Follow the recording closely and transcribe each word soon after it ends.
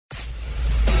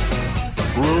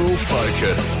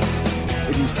Focus.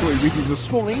 It is Troy with you this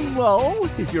morning. Well,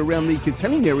 if you're around the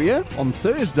Katanning area, on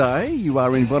Thursday you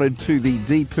are invited to the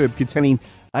DPERB Katanning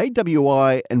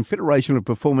AWI and Federation of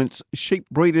Performance Sheep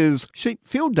Breeders Sheep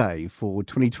Field Day for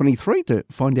 2023 to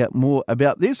find out more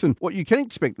about this and what you can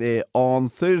expect there on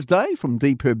Thursday from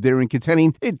DPERB there in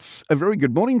Katanning. It's a very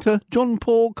good morning to John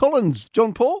Paul Collins.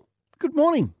 John Paul, good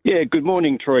morning. Yeah, good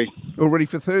morning, Troy. All ready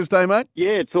for Thursday, mate?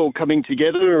 Yeah, it's all coming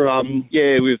together.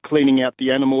 We're cleaning out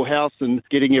the animal house and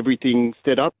getting everything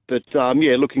set up. But,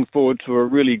 looking forward to a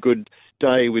really good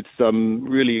day with some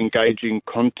really engaging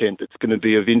content that's going to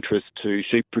be of interest to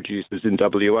sheep producers in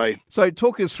WA. So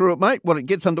talk us through it, mate. When it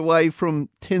gets underway from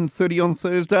 10:30 on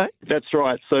Thursday? That's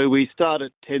right. So we start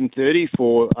at 10:30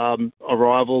 for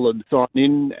arrival and sign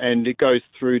in, and it goes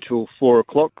through till 4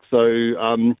 o'clock. So,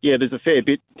 there's a fair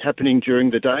bit happening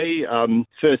during the day.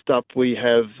 First up, we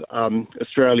have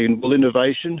Australian Wool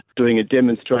Innovation doing a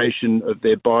demonstration of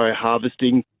their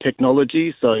bioharvesting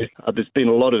technology. So there's been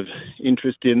a lot of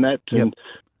interest in that. Yep. And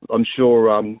I'm sure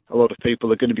a lot of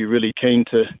people are going to be really keen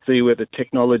to see where the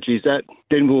technology's at.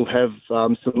 Then we'll have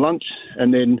some lunch,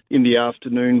 and then in the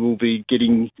afternoon we'll be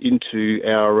getting into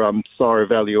our sire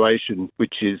evaluation,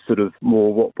 which is sort of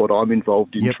more what I'm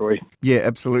involved in, Yep. Troy. Yeah,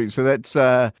 absolutely. So that's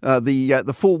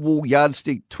the Full Wool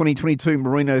Yardstick 2022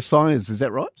 Merino Sires, is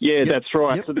that right? Yeah, Yep. that's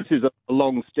right. Yep. So this is a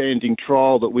long-standing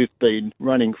trial that we've been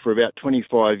running for about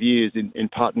 25 years in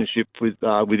partnership with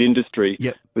industry,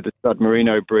 Yep. with the stud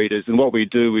merino breeders. And what we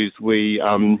do is we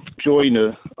join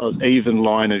an even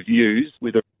line of ewes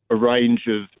with a range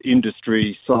of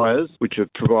industry sires, which are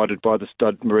provided by the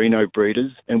stud merino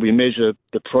breeders, and we measure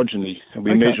the progeny, and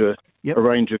we Okay. measure Yep. a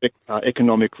range of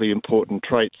economically important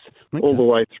traits, Okay. all the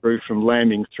way through from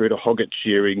lambing through to hogget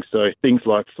shearing. So things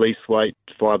like fleece weight,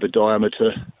 fibre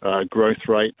diameter, growth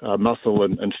rate, muscle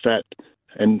and fat,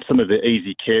 and some of the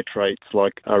easy care traits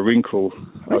like wrinkle,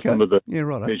 Okay. some of the Yeah,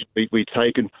 right. measures we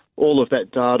take. And all of that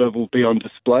data will be on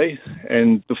display,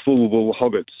 and the full wool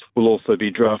hoggets will also be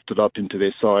drafted up into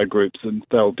their sire groups, and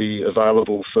they'll be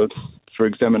available for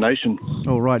examination.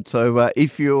 All right. So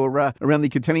if you're around the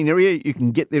Katanning area, you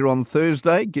can get there on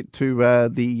Thursday. Get to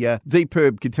the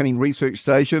DPERB Katanning Research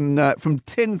Station from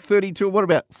 10:30 to what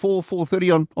about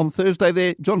 4:30 on Thursday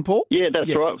there, John Paul? Yeah,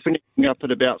 that's right. Finishing up at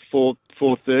about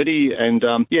 4:30, and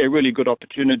really good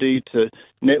opportunity to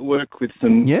network with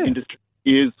some industry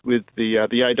peers, with the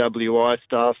AWI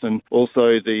staff, and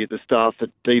also the staff at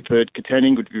DPERB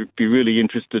Katanning would be really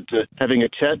interested to having a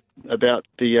chat about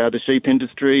the sheep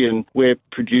industry and where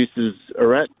producers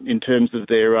are at in terms of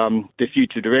their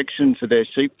future direction for their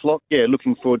sheep flock. Yeah,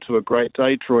 looking forward to a great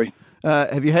day, Troy.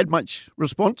 Have you had much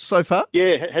response so far?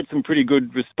 Yeah, had some pretty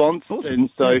good response. Awesome. And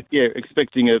so,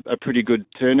 expecting a pretty good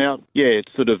turnout. Yeah,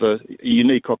 it's sort of a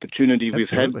unique opportunity we've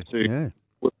had to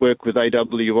work with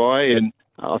AWI, and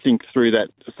I think through that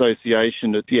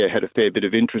association, it had a fair bit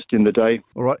of interest in the day.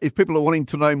 All right. If people are wanting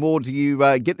to know more, do you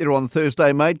get there on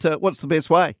Thursday, mate? What's the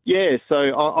best way? Yeah, so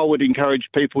I would encourage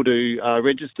people to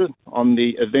register on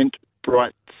the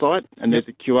Eventbrite site, and there's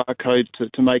a QR code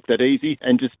to make that easy,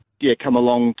 and just come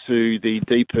along to the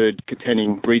DPERB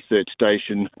Katanning Research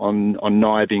Station on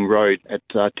Nyabing Road at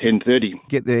 10:30.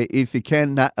 Get there if you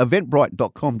can.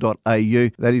 Eventbrite.com.au.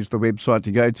 That is the website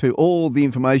to go to. All the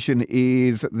information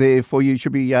is there for you.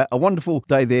 Should be a wonderful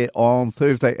day there on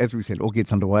Thursday. As we said, all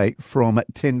gets underway from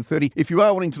 10:30. If you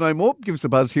are wanting to know more, give us a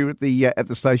buzz here at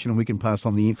the station, and we can pass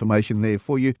on the information there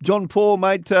for you. John Paul,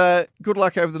 mate, good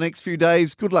luck over the next few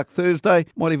days. Good luck Thursday.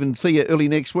 Might even see you early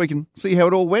next week and see how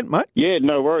it all went, mate. Yeah,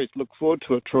 no worries. Look forward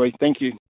to it, Troy. Thank you.